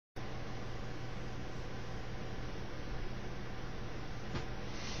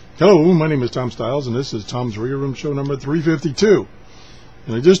Hello, my name is Tom Stiles, and this is Tom's Radio Room Show number 352.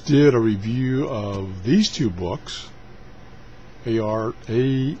 And I just did a review of these two books,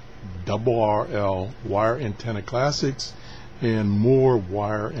 ARRL, Wire Antenna Classics, and More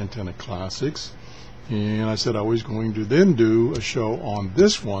Wire Antenna Classics. And I said I was going to then do a show on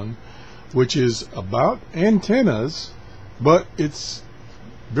this one, which is about antennas, but it's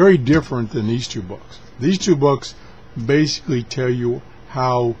very different than these two books. These two books basically tell you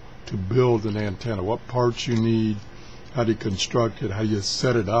how to build an antenna, what parts you need, how to construct it, how you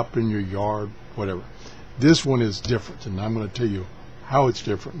set it up in your yard, whatever. This one is different, and I'm going to tell you how it's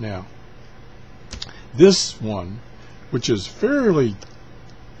different now. This one, which is fairly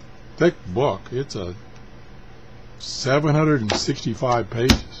thick book, it's a 765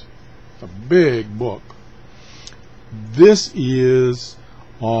 pages, a big book. This is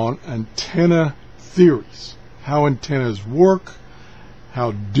on antenna theories, how antennas work,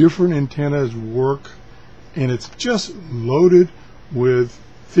 how different antennas work, and it's just loaded with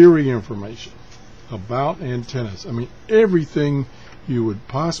theory information about antennas. I mean, everything you would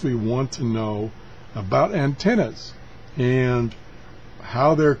possibly want to know about antennas and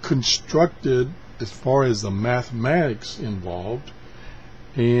how they're constructed as far as the mathematics involved,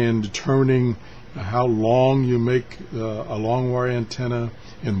 and determining how long you make a long wire antenna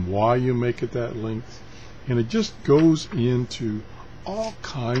and why you make it that length. And it just goes into all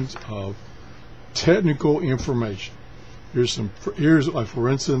kinds of technical information. Here's like, for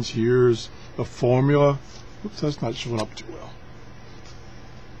instance, here's a formula. Oops, that's not showing up too well.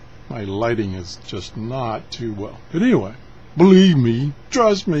 My lighting is just not too well. But anyway, believe me,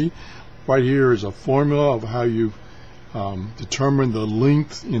 trust me, right here is a formula of how you determine the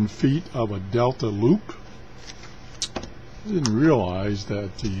length in feet of a delta loop. I didn't realize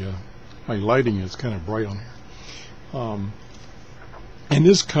that my lighting is kind of bright on here. And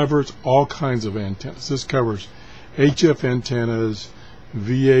this covers all kinds of antennas. This covers HF antennas,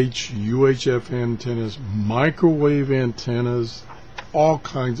 VH, UHF antennas, microwave antennas, all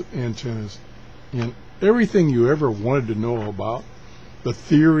kinds of antennas, and everything you ever wanted to know about the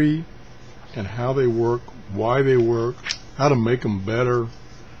theory and how they work, why they work, how to make them better,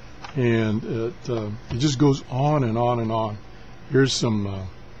 and it just goes on and on and on. Here's some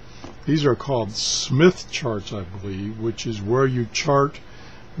these are called Smith charts, I believe, which is where you chart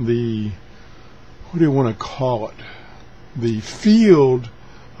the, what do you want to call it, the field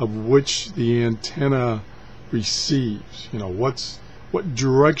of which the antenna receives. You know, what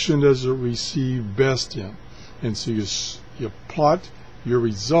direction does it receive best in, and so you plot your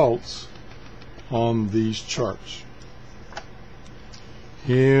results on these charts.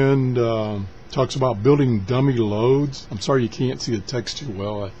 And talks about building dummy loads. I'm sorry you can't see the text too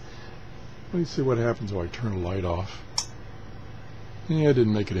well. Let me see what happens when I turn the light off. Yeah, it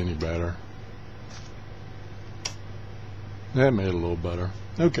didn't make it any better. That made it a little better.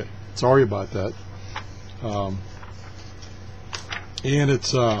 Okay, sorry about that. And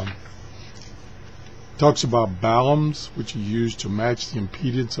it's talks about balams, which you use to match the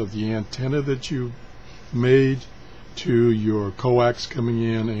impedance of the antenna that you made to your coax coming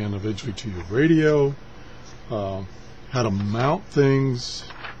in and eventually to your radio. How to mount things,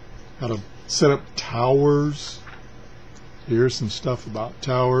 how to set up towers. Here's some stuff about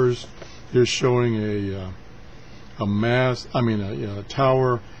towers. Here's showing a mast, a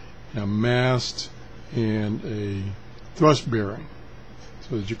tower, a mast, and a thrust bearing,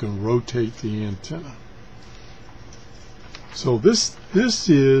 so that you can rotate the antenna. So this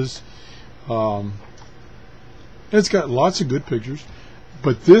is it's got lots of good pictures,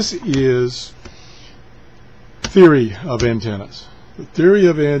 but this is theory of antennas. The theory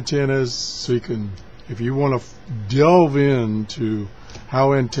of antennas, so you can, if you want to delve into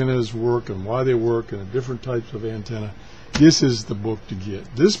how antennas work and why they work and the different types of antenna, this is the book to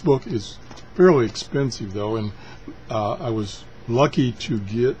get. This book is fairly expensive though, and I was lucky to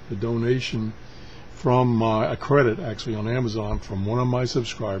get a donation from a credit actually on Amazon from one of my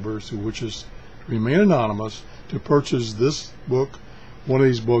subscribers who wishes to remain anonymous, to purchase this book, one of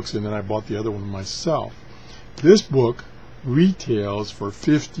these books, and then I bought the other one myself. This book retails for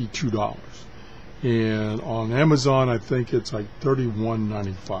 $52, and on Amazon I think it's like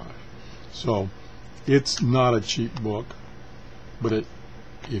 $31.95. So it's not a cheap book, but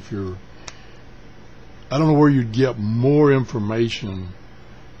if you're, I don't know where you'd get more information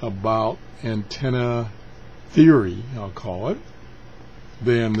about antenna theory, I'll call it,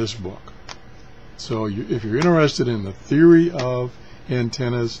 than this book. So if you're interested in the theory of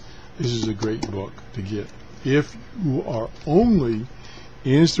antennas, this is a great book to get. If you are only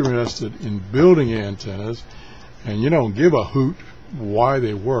interested in building antennas and you don't give a hoot why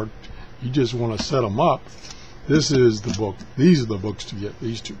they worked. You just want to set them up. This is the book. These are the books to get,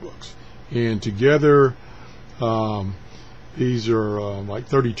 these two books. And together, these are like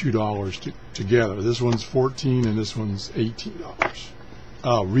 $32 together. This one's $14 and this one's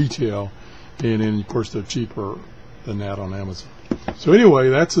 $18 retail. And then, of course, they're cheaper than that on Amazon. So anyway,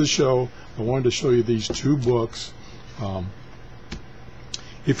 that's the show. I wanted to show you these two books.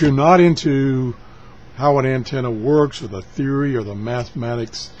 If you're not into how an antenna works or the theory or the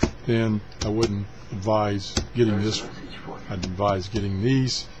mathematics, then I wouldn't advise getting this one. I'd advise getting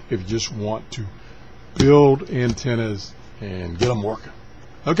these if you just want to build antennas and get them working.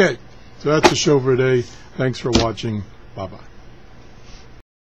 Okay, so that's the show for today. Thanks for watching. Bye-bye.